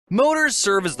Motors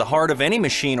serve as the heart of any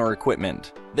machine or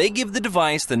equipment. They give the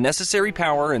device the necessary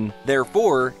power and,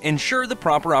 therefore, ensure the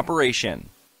proper operation.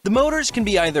 The motors can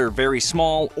be either very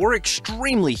small or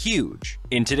extremely huge.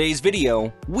 In today's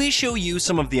video, we show you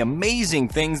some of the amazing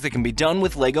things that can be done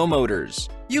with LEGO motors.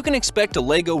 You can expect a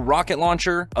LEGO rocket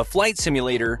launcher, a flight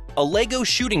simulator, a LEGO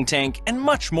shooting tank, and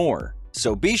much more.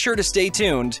 So be sure to stay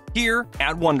tuned here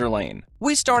at Wonderlane.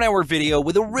 We start our video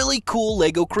with a really cool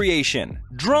LEGO creation.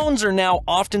 Drones are now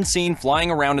often seen flying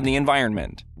around in the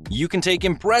environment. You can take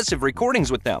impressive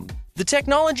recordings with them. The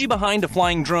technology behind a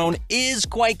flying drone is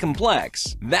quite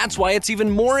complex. That's why it's even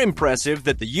more impressive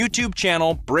that the YouTube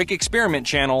channel Brick Experiment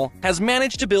Channel has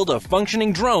managed to build a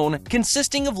functioning drone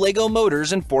consisting of LEGO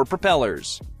motors and 4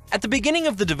 propellers. At the beginning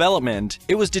of the development,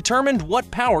 it was determined what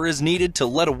power is needed to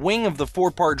let a wing of the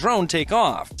 4-part drone take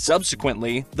off.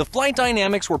 Subsequently, the flight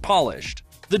dynamics were polished.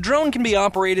 The drone can be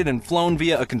operated and flown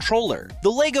via a controller.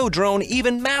 The LEGO drone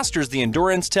even masters the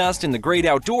endurance test in the great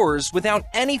outdoors without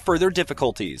any further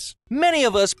difficulties. Many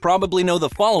of us probably know the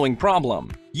following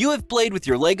problem. You have played with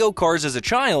your LEGO cars as a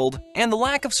child, and the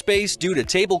lack of space due to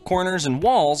table corners and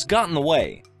walls got in the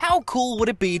way. How cool would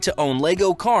it be to own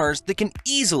LEGO cars that can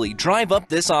easily drive up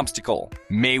this obstacle?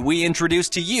 May we introduce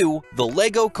to you the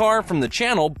LEGO car from the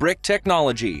channel Brick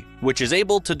Technology, which is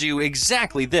able to do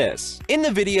exactly this. In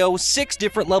the video, 6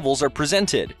 different levels are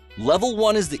presented. Level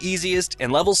 1 is the easiest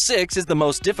and level 6 is the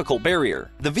most difficult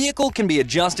barrier. The vehicle can be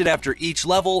adjusted after each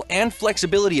level and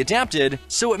flexibility adapted,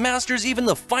 so it masters even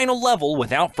the final level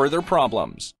without further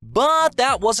problems. But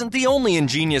that wasn't the only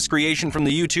ingenious creation from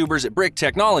the YouTubers at Brick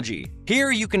Technology.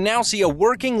 Here you can now see a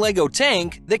working LEGO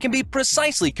tank that can be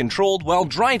precisely controlled while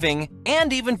driving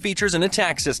and even features an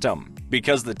attack system,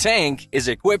 because the tank is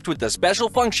equipped with the special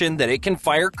function that it can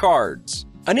fire cards.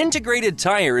 An integrated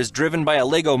tire is driven by a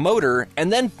LEGO motor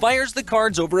and then fires the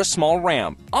cards over a small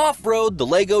ramp. Off-road, the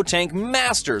LEGO tank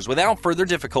masters without further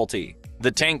difficulty. The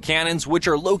tank cannons, which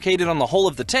are located on the hull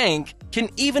of the tank, can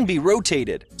even be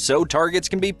rotated, so targets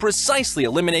can be precisely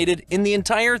eliminated in the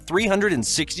entire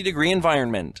 360-degree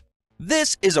environment.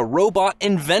 This is a robot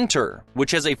inventor, which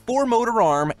has a 4-motor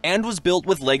arm and was built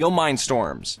with LEGO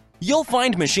Mindstorms. You'll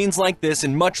find machines like this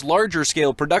in much larger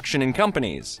scale production in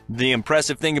companies. The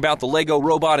impressive thing about the LEGO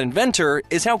Robot Inventor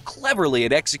is how cleverly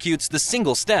it executes the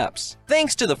single steps.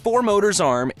 Thanks to the 4 motors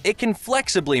arm, it can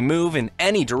flexibly move in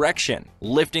any direction,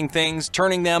 lifting things,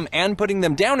 turning them, and putting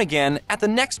them down again at the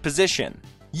next position.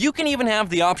 You can even have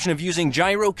the option of using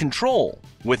gyro control.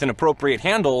 With an appropriate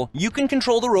handle, you can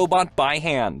control the robot by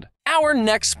hand. Our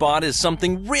next spot is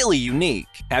something really unique.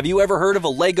 Have you ever heard of a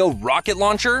LEGO rocket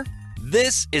launcher?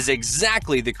 This is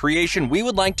exactly the creation we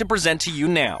would like to present to you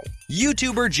now.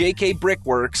 YouTuber JK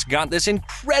Brickworks got this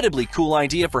incredibly cool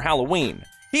idea for Halloween.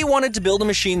 He wanted to build a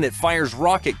machine that fires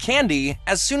rocket candy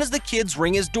as soon as the kids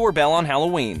ring his doorbell on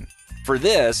Halloween. For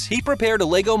this, he prepared a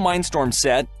LEGO Mindstorm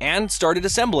set and started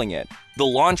assembling it. The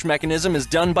launch mechanism is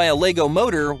done by a LEGO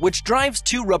motor which drives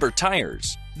 2 rubber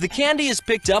tires. The candy is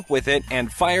picked up with it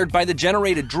and fired by the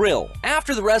generated drill.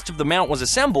 After the rest of the mount was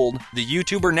assembled, the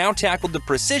YouTuber now tackled the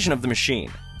precision of the machine.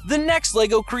 The next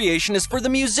LEGO creation is for the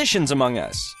musicians among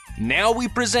us. Now we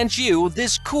present you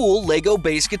this cool LEGO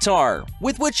bass guitar,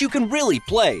 with which you can really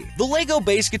play. The LEGO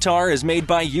bass guitar is made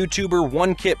by YouTuber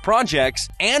One Kit Projects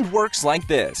and works like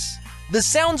this. The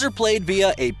sounds are played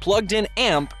via a plugged-in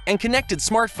amp and connected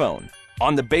smartphone.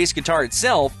 On the bass guitar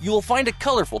itself, you will find a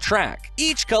colorful track.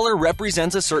 Each color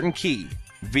represents a certain key.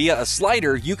 Via a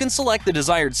slider, you can select the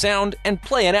desired sound and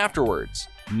play it afterwards.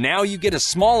 Now you get a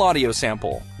small audio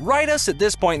sample. Write us at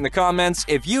this point in the comments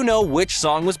if you know which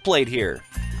song was played here.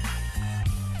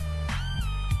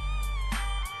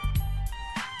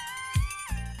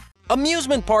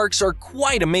 Amusement parks are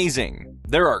quite amazing.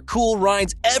 There are cool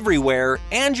rides everywhere,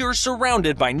 and you're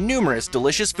surrounded by numerous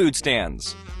delicious food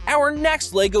stands. Our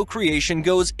next LEGO creation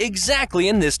goes exactly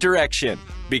in this direction,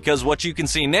 because what you can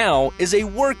see now is a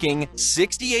working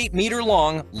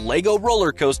 68-meter-long LEGO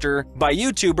roller coaster by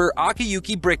YouTuber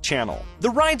Akiyuki Brick Channel. The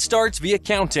ride starts via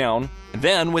countdown,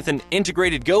 then with an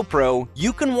integrated GoPro,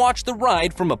 you can watch the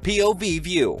ride from a POV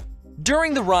view.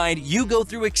 During the ride, you go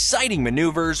through exciting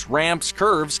maneuvers, ramps,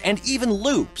 curves, and even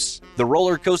loops. The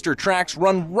roller coaster tracks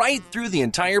run right through the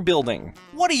entire building.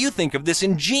 What do you think of this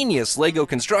ingenious LEGO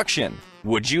construction?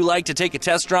 Would you like to take a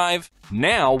test drive?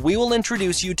 Now we will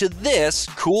introduce you to this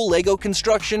cool LEGO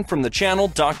construction from the channel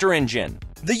Dr. Engine.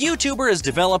 The YouTuber has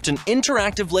developed an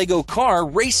interactive LEGO car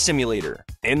race simulator.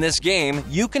 In this game,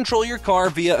 you control your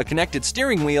car via a connected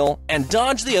steering wheel and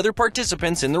dodge the other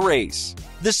participants in the race.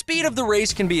 The speed of the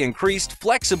race can be increased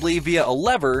flexibly via a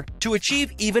lever to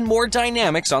achieve even more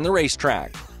dynamics on the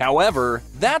racetrack. However,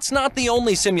 that's not the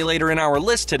only simulator in our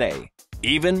list today.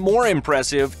 Even more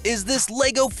impressive is this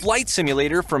LEGO flight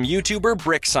simulator from YouTuber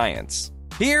Brick Science.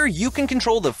 Here, you can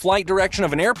control the flight direction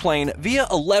of an airplane via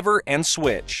a lever and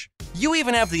switch. You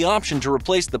even have the option to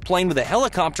replace the plane with a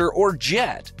helicopter or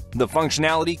jet. The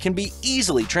functionality can be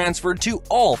easily transferred to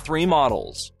all three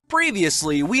models.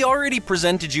 Previously, we already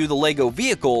presented you the LEGO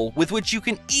vehicle with which you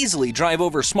can easily drive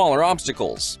over smaller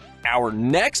obstacles. Our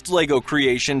next LEGO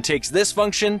creation takes this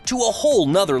function to a whole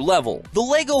nother level. The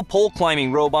LEGO pole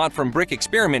climbing robot from Brick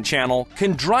Experiment channel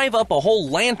can drive up a whole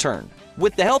lantern.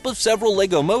 With the help of several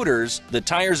LEGO motors, the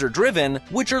tires are driven,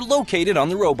 which are located on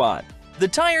the robot. The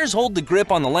tires hold the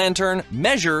grip on the lantern,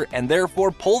 measure, and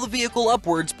therefore pull the vehicle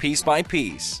upwards piece by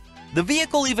piece. The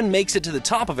vehicle even makes it to the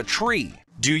top of a tree.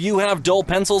 Do you have dull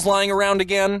pencils lying around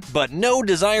again, but no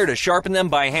desire to sharpen them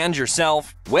by hand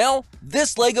yourself? Well,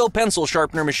 this LEGO pencil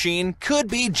sharpener machine could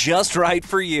be just right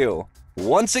for you.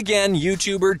 Once again,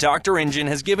 YouTuber Dr. Engine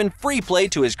has given free play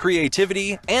to his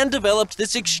creativity and developed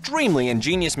this extremely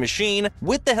ingenious machine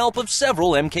with the help of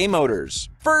several MK motors.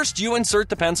 First, you insert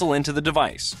the pencil into the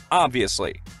device,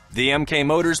 obviously. The MK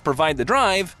motors provide the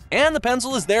drive, and the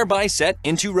pencil is thereby set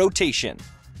into rotation.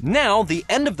 Now, the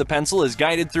end of the pencil is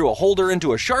guided through a holder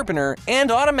into a sharpener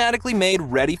and automatically made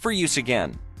ready for use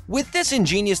again. With this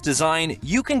ingenious design,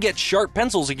 you can get sharp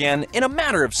pencils again in a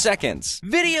matter of seconds.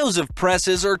 Videos of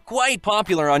presses are quite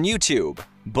popular on YouTube.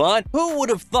 But who would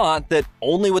have thought that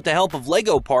only with the help of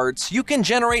LEGO parts, you can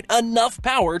generate enough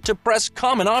power to press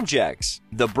common objects?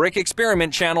 The Brick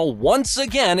Experiment channel once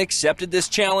again accepted this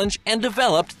challenge and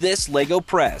developed this LEGO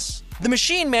press. The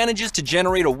machine manages to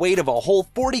generate a weight of a whole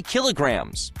 40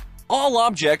 kilograms. All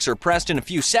objects are pressed in a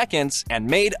few seconds and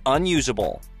made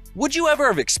unusable. Would you ever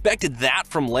have expected that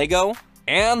from LEGO?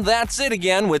 And that's it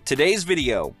again with today's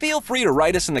video. Feel free to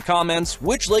write us in the comments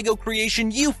which LEGO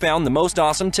creation you found the most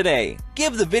awesome today.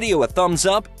 Give the video a thumbs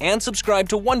up and subscribe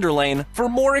to Wonderlane for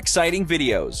more exciting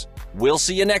videos. We'll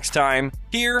see you next time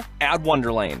here at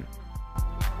Wonderlane.